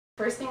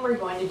First thing we're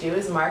going to do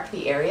is mark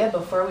the area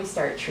before we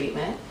start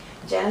treatment.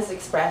 Jen has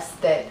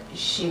expressed that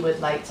she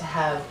would like to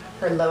have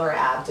her lower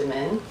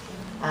abdomen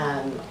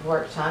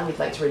worked on. We'd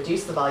like to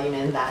reduce the volume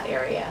in that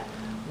area.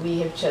 We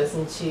have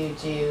chosen to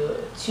do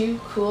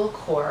 2 cool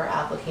core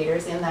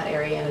applicators in that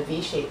area in a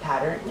V-shaped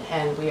pattern,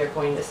 and we are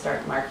going to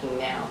start marking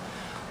now.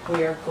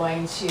 We are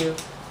going to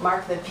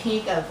mark the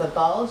peak of the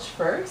bulge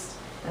first,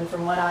 and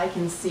from what I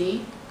can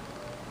see,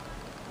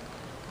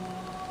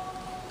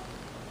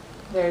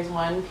 there's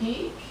one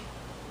peak,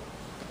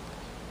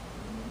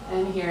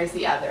 and here's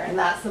the other, and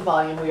that's the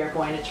volume we are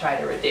going to try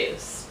to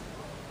reduce.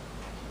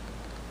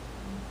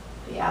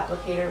 The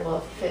applicator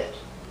will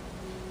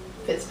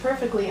fits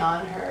perfectly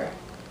on her.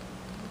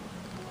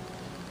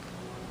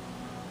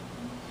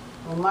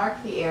 We'll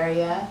mark the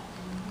area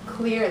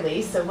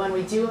clearly, so when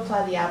we do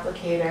apply the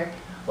applicator,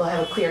 we'll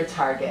have a clear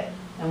target,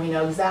 and we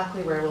know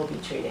exactly where we'll be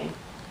treating.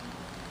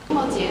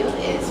 What we'll do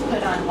is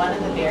put on one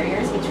of the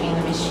barriers between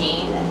the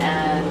machine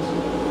and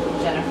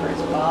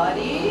Jennifer's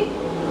body.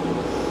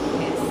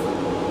 It's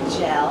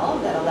gel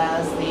that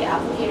allows the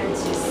applicator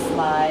to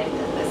slide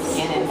the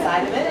skin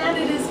inside of it, and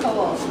it is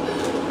cold.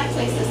 I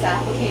place this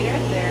applicator,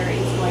 there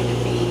is going to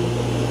be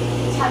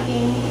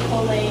tugging,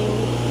 pulling.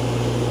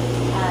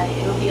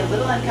 It'll be a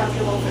little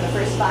uncomfortable for the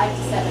first 5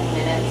 to 7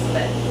 minutes,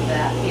 but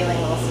that feeling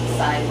will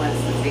subside once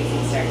the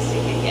freezing starts to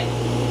kick in.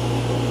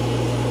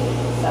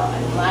 So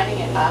I'm lining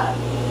it up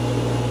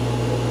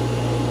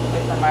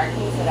with the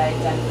markings that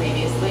I've done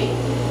previously,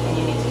 and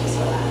you need to just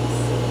relax.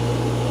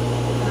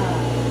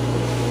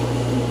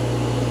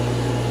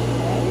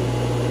 Okay.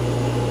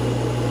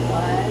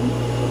 1,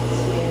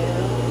 2,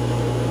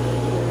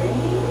 3.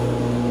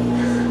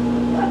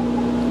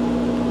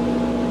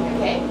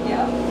 Okay,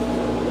 yep.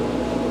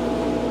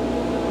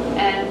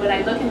 And when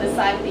I look in the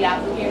side of the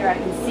applicator, I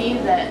can see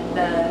that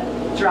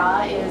the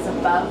draw is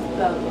above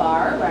the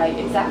bar,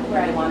 exactly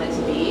where I want it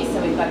to be.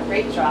 So we've got a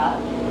great draw,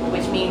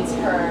 which means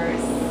her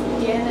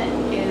skin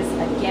is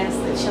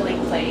against the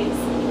chilling plates,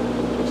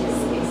 which is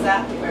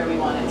exactly where we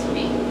want it to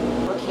be.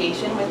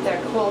 Application with their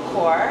cool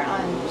core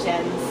on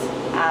Jen's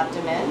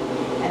abdomen,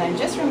 and I'm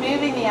just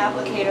removing the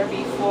applicator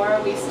before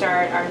we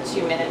start our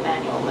 2-minute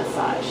manual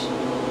massage.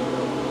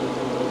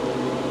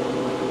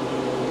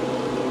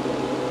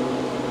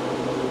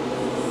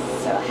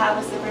 So how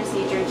was the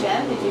procedure,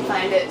 Jen? Did you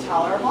find it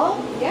tolerable?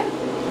 Yeah.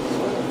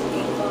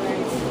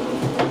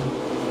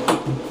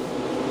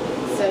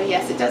 So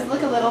yes, it does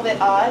look a little bit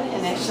odd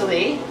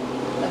initially,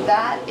 but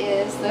that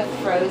is the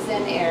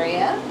frozen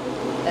area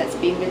that's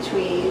been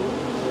between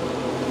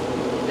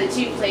the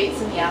 2 plates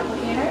in the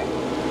applicator.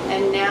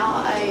 And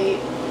now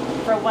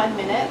for 1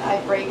 minute, I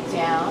break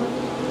down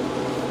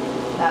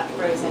that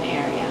frozen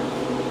area.